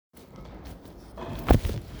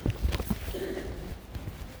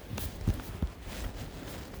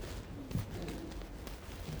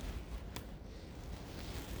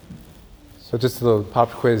So just a little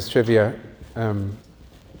pop quiz trivia.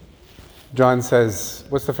 John says,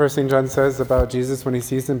 what's the first thing John says about Jesus when he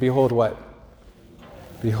sees him? Behold what?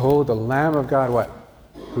 Behold the Lamb of God, what?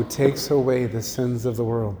 Who takes away the sins of the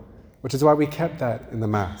world. Which is why we kept that in the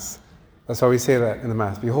Mass. That's why we say that in the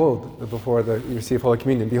Mass. Behold, before you receive Holy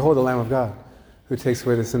Communion, behold the Lamb of God who takes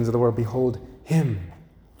away the sins of the world. Behold him.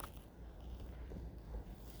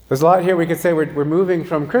 There's a lot here we could say. We're moving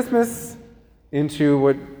from Christmas into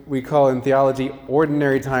what we call in theology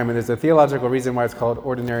ordinary time. And there's a theological reason why it's called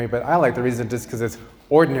ordinary, but I like the reason just because it's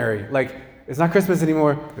ordinary. Like, it's not Christmas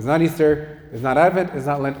anymore, it's not Easter, it's not Advent, it's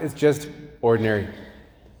not Lent, it's just ordinary.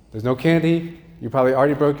 There's no candy. You probably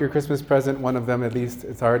already broke your Christmas present, one of them at least.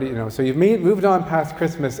 It's already, so you've moved on past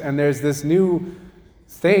Christmas, and there's this new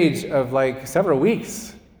stage of like several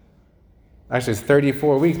weeks. Actually, it's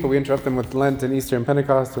 34 weeks, but we interrupt them with Lent and Easter and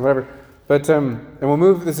Pentecost and whatever. But, and we'll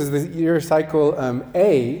move, this is the year cycle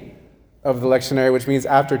A of the lectionary, which means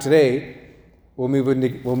after today, we'll move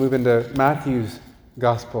into Matthew's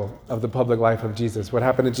gospel of the public life of Jesus. What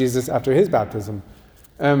happened to Jesus after his baptism.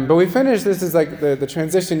 But we finished, this is like the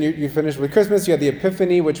transition. You finished with Christmas, you had the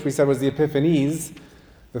Epiphany, which we said was the Epiphanies.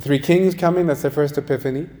 The three kings coming, that's the first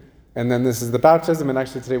Epiphany. And then this is the baptism, and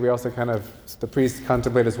actually today we also the priests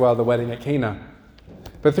contemplate as well the wedding at Cana.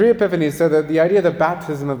 But three Epiphanies, so the idea of the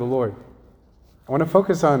baptism of the Lord. I want to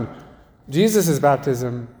focus on Jesus'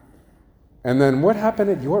 baptism, and then what happened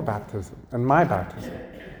at your baptism and my baptism,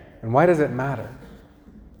 and why does it matter?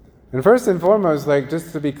 And first and foremost,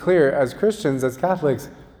 just to be clear, as Christians, as Catholics,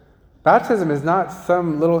 baptism is not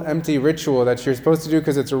some little empty ritual that you're supposed to do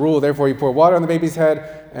because it's a rule, therefore you pour water on the baby's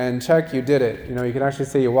head and check, you did it. You can actually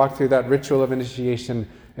say you walked through that ritual of initiation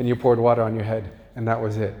and you poured water on your head and that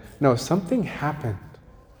was it. No, something happened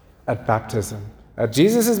at baptism. At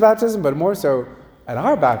Jesus' baptism, but more so at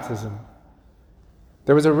our baptism.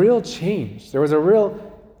 There was a real change. There was a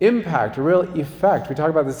real impact, a real effect. We talk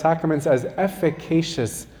about the sacraments as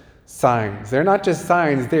efficacious signs. They're not just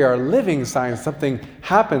signs, they are living signs. Something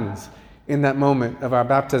happens in that moment of our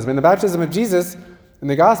baptism. In the baptism of Jesus, in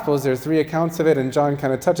the Gospels, there's three accounts of it, and John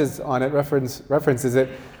kind of touches on it, references it.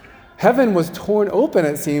 Heaven was torn open,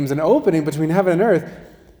 it seems, an opening between heaven and earth.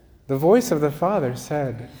 The voice of the Father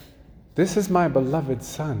said, "This is my beloved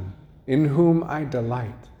Son, in whom I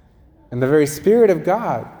delight." And the very Spirit of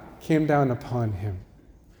God came down upon him.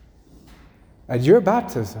 At your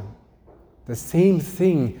baptism, the same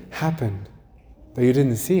thing happened, though you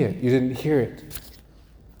didn't see it, you didn't hear it.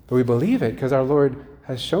 But we believe it because our Lord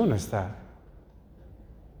has shown us that.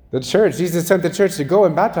 The church, Jesus sent the church to go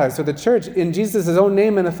and baptize. So the church, in Jesus' own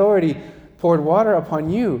name and authority, poured water upon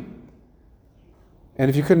you. And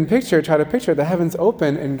if you couldn't try to picture it, the heavens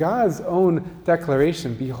open and God's own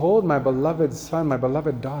declaration, "Behold my beloved Son, my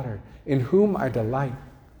beloved daughter, in whom I delight."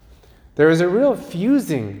 There is a real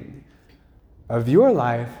fusing of your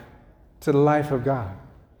life to the life of God,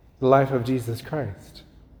 the life of Jesus Christ.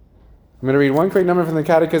 I'm going to read one quick number from the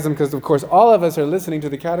Catechism because, of course, all of us are listening to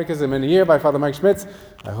the Catechism in a year by Father Mike Schmitz.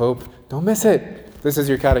 I hope. Don't miss it. This is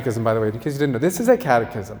your Catechism, by the way, in case you didn't know. This is a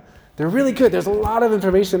Catechism. They're really good. There's a lot of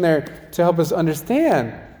information there to help us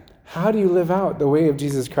understand how do you live out the way of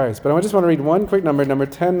Jesus Christ. But I just want to read one quick number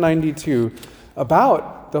 1092,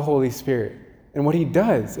 about the Holy Spirit and what he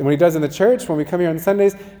does. And what he does in the church when we come here on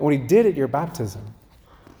Sundays, and what he did at your baptism.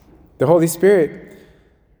 The Holy Spirit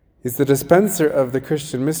is the dispenser of the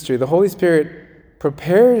Christian mystery. The Holy Spirit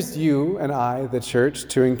prepares you and I, the church,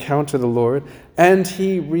 to encounter the Lord, and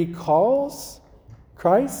he recalls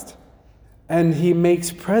Christ, and he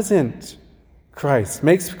makes present Christ,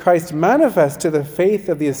 makes Christ manifest to the faith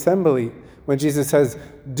of the assembly when Jesus says,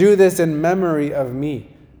 "Do this in memory of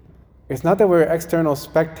me." It's not that we're external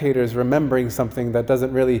spectators remembering something that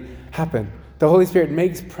doesn't really happen. The Holy Spirit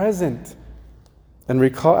makes present and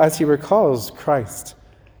as he recalls Christ.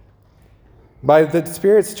 By the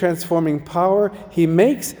Spirit's transforming power, he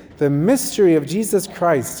makes the mystery of Jesus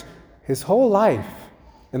Christ, his whole life,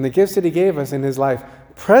 and the gifts that he gave us in his life,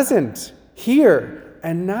 present here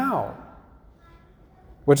and now.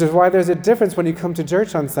 Which is why there's a difference when you come to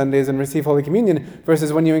church on Sundays and receive Holy Communion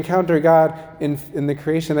versus when you encounter God in the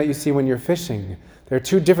creation that you see when you're fishing. There are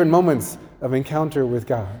two different moments of encounter with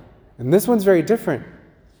God. And this one's very different.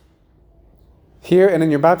 Here and in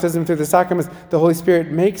your baptism through the sacraments, the Holy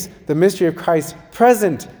Spirit makes the mystery of Christ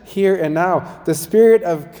present here and now. The Spirit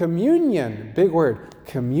of communion, big word,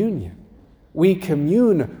 communion. We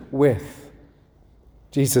commune with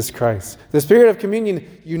Jesus Christ. The Spirit of communion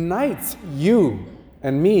unites you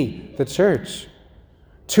and me, the church,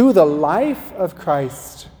 to the life of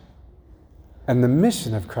Christ and the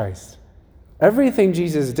mission of Christ. Everything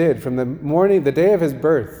Jesus did from the day of his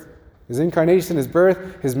birth His incarnation, his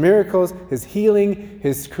birth, his miracles, his healing,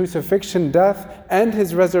 his crucifixion, death, and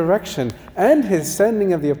his resurrection, and his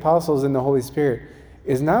sending of the apostles in the Holy Spirit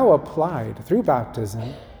is now applied through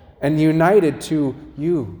baptism and united to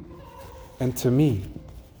you and to me.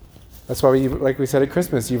 That's why, like we said at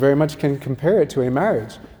Christmas, you very much can compare it to a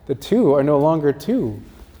marriage. The two are no longer two,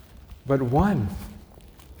 but one.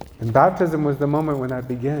 And baptism was the moment when that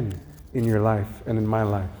began in your life and in my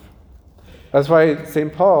life. That's why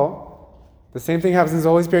St. Paul, the same thing happens as the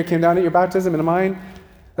Holy Spirit came down at your baptism and in mine.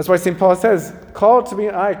 That's why St. Paul says, called to be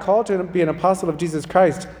an apostle of Jesus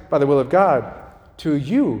Christ by the will of God, to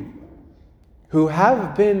you who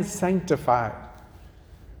have been sanctified.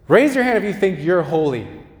 Raise your hand if you think you're holy.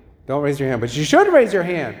 Don't raise your hand, but you should raise your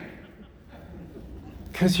hand.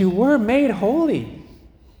 Because you were made holy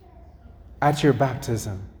at your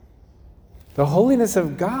baptism. The holiness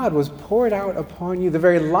of God was poured out upon you. The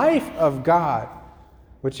very life of God,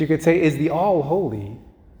 which you could say is the all-holy,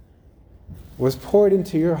 was poured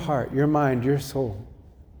into your heart, your mind, your soul.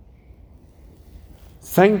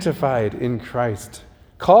 Sanctified in Christ,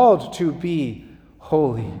 called to be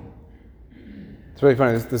holy. It's really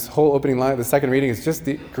funny. This whole opening line, the second reading, is just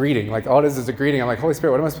the greeting. Like, all it is a greeting. I'm like, Holy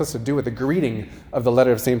Spirit, what am I supposed to do with the greeting of the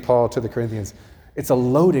letter of St. Paul to the Corinthians? It's a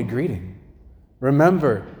loaded greeting.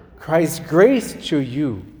 Remember, Christ's grace to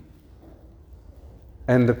you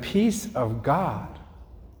and the peace of God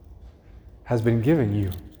has been given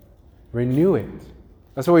you. Renew it.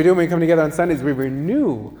 That's what we do when we come together on Sundays. We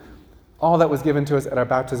renew all that was given to us at our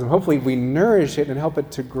baptism. Hopefully we nourish it and help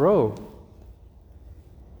it to grow.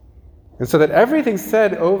 And so that everything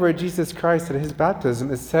said over Jesus Christ at his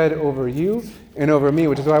baptism is said over you and over me,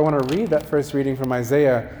 which is why I want to read that first reading from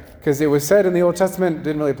Isaiah, because it was said in the Old Testament,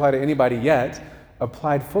 didn't really apply to anybody yet,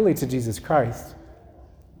 applied fully to Jesus Christ.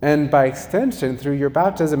 And by extension, through your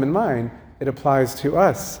baptism and mine, it applies to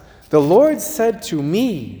us. The Lord said to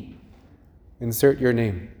me, insert your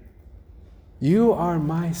name, you are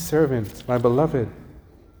my servant, my beloved,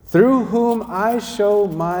 through whom I show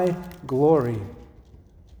my glory.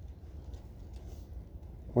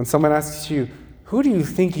 When someone asks you, who do you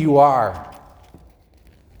think you are?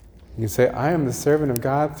 You say, I am the servant of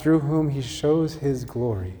God through whom he shows his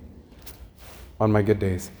glory. On my good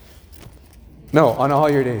days. No, on all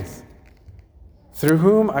your days. Through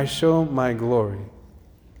whom I show my glory.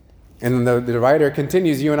 And the writer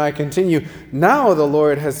continues, you and I continue, now the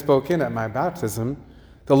Lord has spoken at my baptism,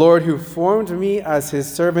 the Lord who formed me as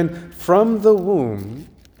his servant from the womb.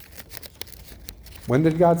 When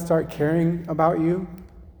did God start caring about you?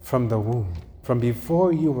 From the womb, from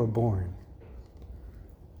before you were born.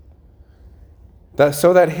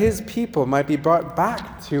 So that his people might be brought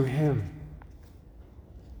back to him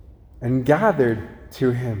and gathered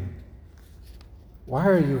to him. Why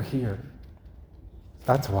are you here?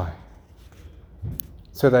 That's why.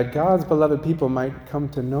 So that God's beloved people might come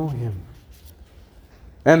to know him.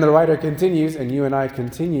 And the writer continues, and you and I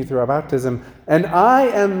continue through our baptism, and I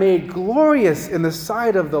am made glorious in the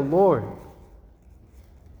sight of the Lord.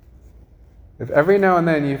 If every now and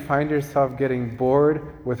then you find yourself getting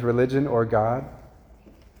bored with religion or God,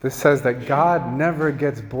 this says that God never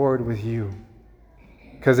gets bored with you.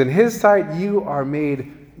 Because in his sight, you are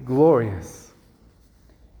made glorious,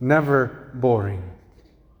 never boring.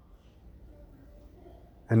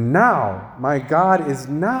 And now, my God is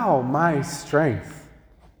now my strength.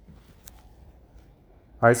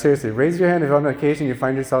 All right, seriously, raise your hand if on occasion you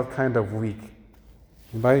find yourself kind of weak.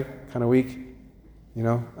 Anybody kind of weak? You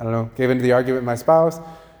know, I don't know, gave into the argument with my spouse,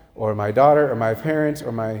 or my daughter, or my parents,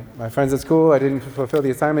 or my friends at school. I didn't fulfill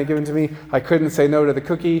the assignment given to me. I couldn't say no to the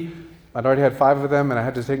cookie. I'd already had 5 of them, and I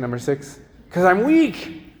had to take number 6, because I'm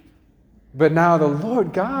weak. But now the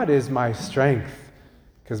Lord God is my strength,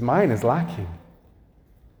 because mine is lacking.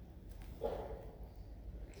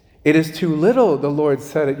 It is too little, the Lord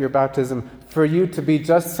said at your baptism, for you to be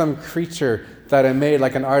just some creature that I made,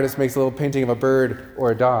 like an artist makes a little painting of a bird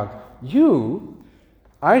or a dog.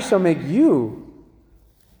 I shall make you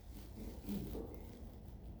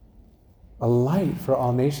a light for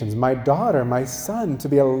all nations. My daughter, my son, to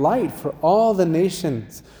be a light for all the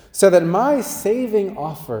nations, so that my saving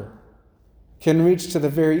offer can reach to the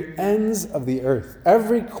very ends of the earth.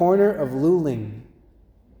 Every corner of Luling,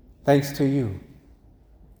 thanks to you,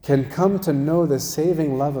 can come to know the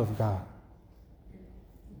saving love of God.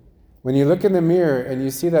 When you look in the mirror and you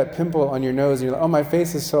see that pimple on your nose, and you're like, oh, my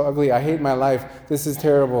face is so ugly, I hate my life, this is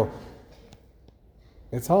terrible.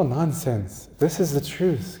 It's all nonsense. This is the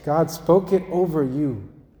truth. God spoke it over you.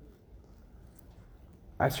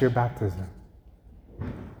 That's your baptism.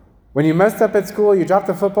 When you messed up at school, you dropped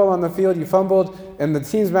the football on the field, you fumbled, and the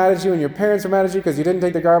team's mad at you, and your parents are mad at you because you didn't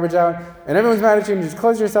take the garbage out, and everyone's mad at you, and you just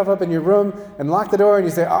close yourself up in your room and lock the door, and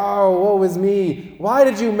you say, oh, woe is me. Why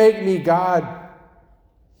did you make me, God?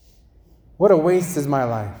 What a waste is my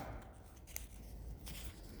life.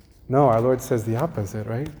 No, our Lord says the opposite,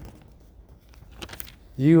 right?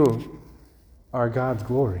 You are God's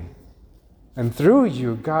glory. And through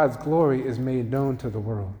you, God's glory is made known to the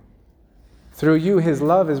world. Through you, his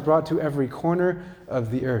love is brought to every corner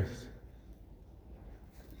of the earth.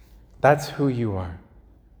 That's who you are.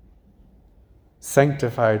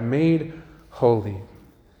 Sanctified, made holy.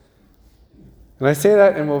 And I say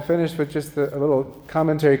that, and we'll finish with just a little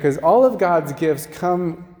commentary, because all of God's gifts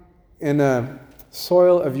come in a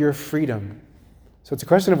soil of your freedom. So it's a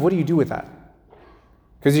question of what do you do with that?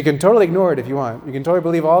 Because you can totally ignore it if you want. You can totally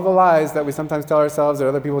believe all the lies that we sometimes tell ourselves, that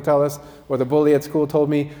other people tell us, or the bully at school told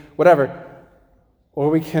me, whatever. Or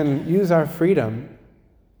we can use our freedom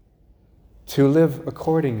to live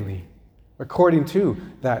according to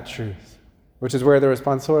that truth, which is where the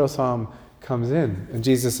responsorial psalm comes in, and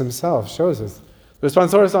Jesus himself shows us. The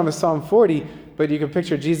responsorial psalm is Psalm 40, but you can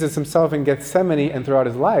picture Jesus himself in Gethsemane and throughout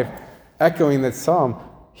his life, echoing that psalm.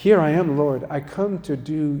 Here I am, Lord, I come to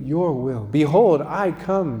do your will. Behold, I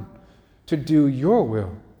come to do your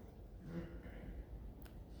will.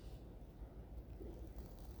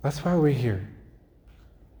 That's why we're here.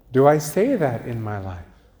 Do I say that in my life?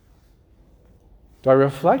 Do I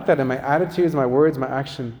reflect that in my attitudes, my words, my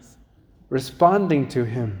actions? Responding to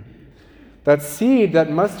him. That seed, that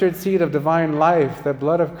mustard seed of divine life, that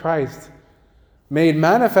blood of Christ, made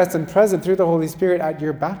manifest and present through the Holy Spirit at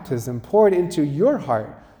your baptism, poured into your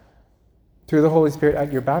heart through the Holy Spirit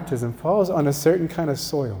at your baptism, falls on a certain kind of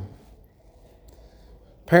soil.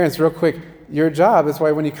 Parents, real quick, your job is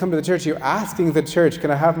why when you come to the church, you're asking the church,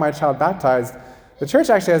 can I have my child baptized? The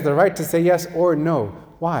church actually has the right to say yes or no.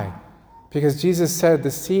 Why? Because Jesus said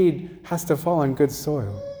the seed has to fall on good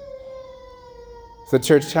soil. So the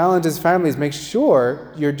church challenges families, make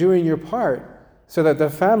sure you're doing your part so that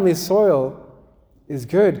the family soil is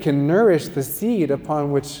good, can nourish the seed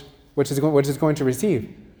upon which is going to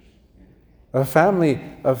receive. A family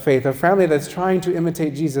of faith, a family that's trying to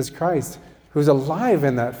imitate Jesus Christ, who's alive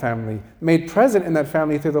in that family, made present in that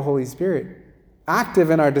family through the Holy Spirit,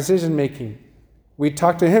 active in our decision making. We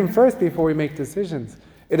talk to him first before we make decisions.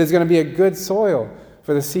 It is going to be a good soil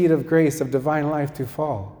for the seed of grace, of divine life to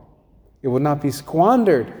fall. It will not be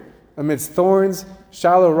squandered amidst thorns,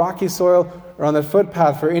 shallow, rocky soil, or on the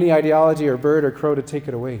footpath for any ideology or bird or crow to take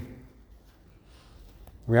it away.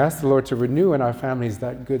 We ask the Lord to renew in our families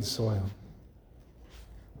that good soil.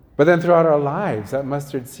 But then throughout our lives, that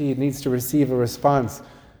mustard seed needs to receive a response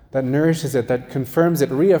that nourishes it, that confirms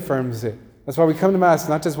it, reaffirms it. That's why we come to Mass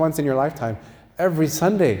not just once in your lifetime. Every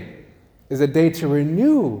Sunday is a day to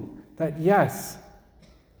renew that yes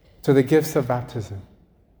to the gifts of baptism.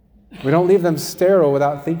 We don't leave them sterile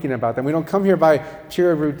without thinking about them. We don't come here by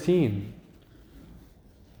pure routine.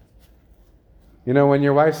 You know, when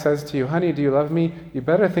your wife says to you, honey, do you love me? You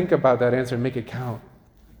better think about that answer and make it count.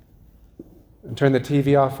 And turn the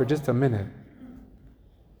TV off for just a minute.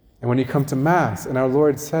 And when you come to Mass and our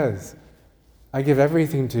Lord says, I give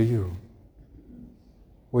everything to you,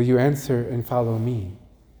 will you answer and follow me?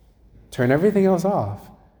 Turn everything else off.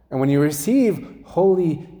 And when you receive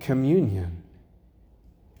Holy Communion,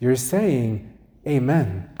 you're saying,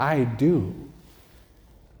 Amen, I do.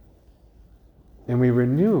 And we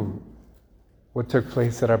renew what took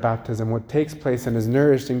place at our baptism, what takes place and is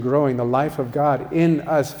nourished and growing, the life of God in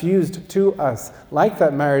us, fused to us, like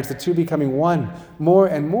that marriage, the two becoming one, more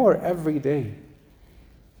and more every day.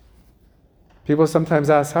 People sometimes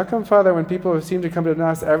ask, how come, Father, when people seem to come to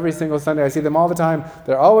Mass every single Sunday, I see them all the time,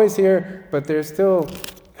 they're always here, but they're still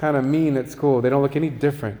kind of mean at school. They don't look any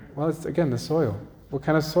different. Well, it's, again, the soil. What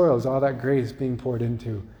kind of soil is all that grace being poured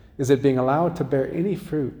into? Is it being allowed to bear any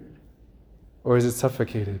fruit? Or is it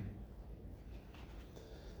suffocated?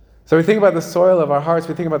 So we think about the soil of our hearts.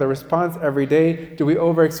 We think about the response every day. Do we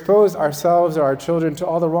overexpose ourselves or our children to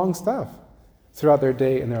all the wrong stuff throughout their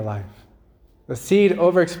day and their life? The seed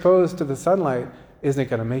overexposed to the sunlight isn't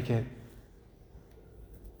going to make it.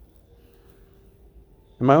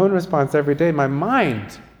 In my own response every day, my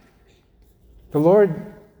mind, the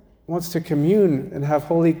Lord wants to commune and have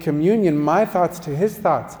Holy Communion, my thoughts to his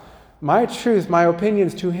thoughts, my truth, my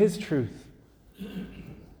opinions to his truth.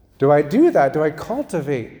 Do I do that? Do I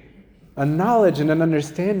cultivate a knowledge and an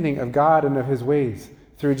understanding of God and of his ways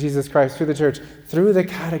through Jesus Christ, through the church, through the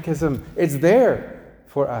catechism? It's there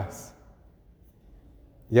for us.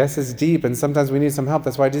 Yes, it's deep, and sometimes we need some help.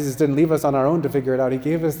 That's why Jesus didn't leave us on our own to figure it out. He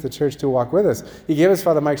gave us the church to walk with us. He gave us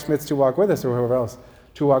Father Mike Schmitz to walk with us, or whoever else,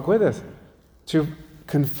 to walk with us, to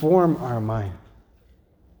conform our mind,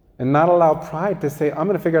 and not allow pride to say, I'm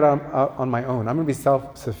going to figure it out on my own. I'm going to be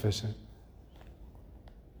self-sufficient.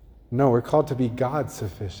 No, we're called to be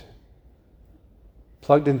God-sufficient,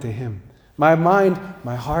 plugged into Him. My mind,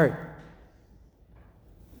 my heart,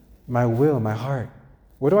 my will, my heart.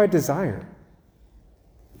 What do I desire?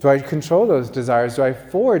 Do I control those desires? Do I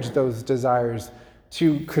forge those desires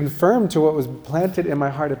to conform to what was planted in my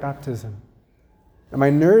heart at baptism? Am I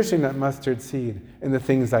nourishing that mustard seed in the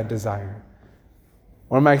things I desire?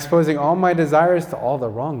 Or am I exposing all my desires to all the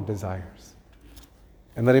wrong desires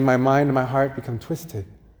and letting my mind and my heart become twisted?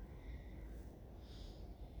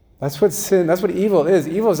 That's what sin, that's what evil is.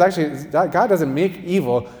 Evil is actually, God doesn't make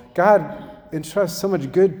evil. God entrusts so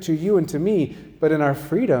much good to you and to me, but in our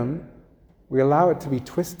freedom, we allow it to be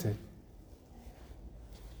twisted.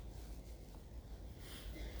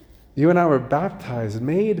 You and I were baptized,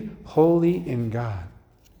 made holy in God.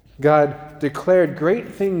 God declared great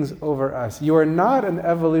things over us. You are not an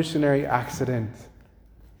evolutionary accident.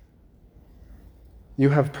 You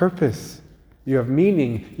have purpose. You have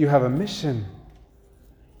meaning. You have a mission.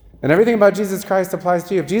 And everything about Jesus Christ applies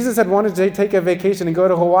to you. If Jesus had wanted to take a vacation and go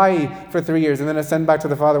to Hawaii for 3 years and then ascend back to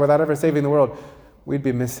the Father without ever saving the world, we'd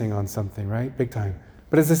be missing on something, right? Big time.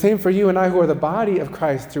 But it's the same for you and I who are the body of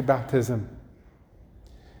Christ through baptism.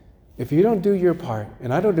 If you don't do your part,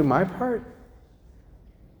 and I don't do my part,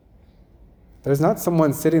 there's not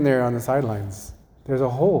someone sitting there on the sidelines. There's a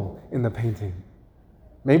hole in the painting.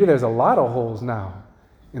 Maybe there's a lot of holes now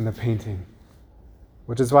in the painting,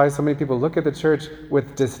 which is why so many people look at the church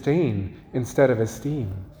with disdain instead of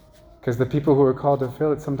esteem, because the people who were called to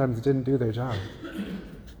fill it sometimes didn't do their job.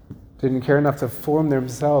 Didn't care enough to form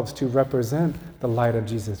themselves to represent the light of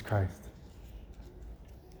Jesus Christ.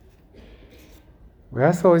 We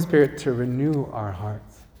ask the Holy Spirit to renew our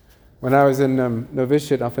hearts. When I was in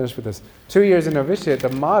novitiate, I'll finish with this. 2 years in novitiate, the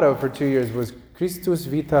motto for 2 years was Christus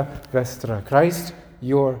vita vestra, Christ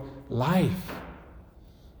your life.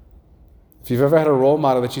 If you've ever had a role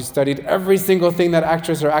model that you studied every single thing that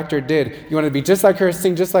actress or actor did, you want to be just like her,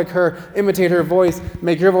 sing just like her, imitate her voice,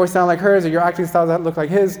 make your voice sound like hers, or your acting style that look like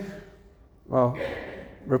his, well,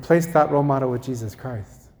 replace that role model with Jesus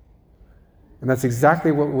Christ. And that's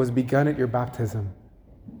exactly what was begun at your baptism.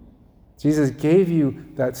 Jesus gave you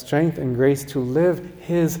that strength and grace to live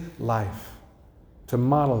His life, to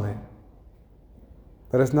model it.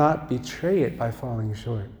 Let us not betray it by falling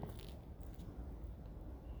short.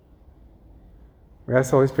 We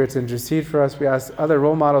ask the Holy Spirit to intercede for us. We ask other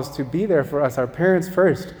role models to be there for us, our parents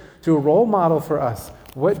first, to role model for us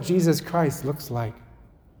what Jesus Christ looks like.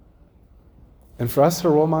 And for us to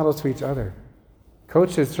role model to each other.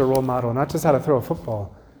 Coaches to role model, not just how to throw a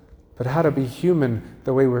football, but how to be human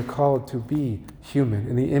the way we're called to be human,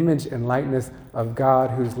 in the image and likeness of God,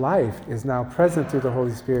 whose life is now present through the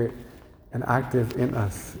Holy Spirit and active in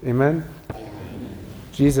us. Amen?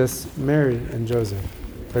 Jesus, Mary, and Joseph,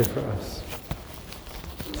 pray for us.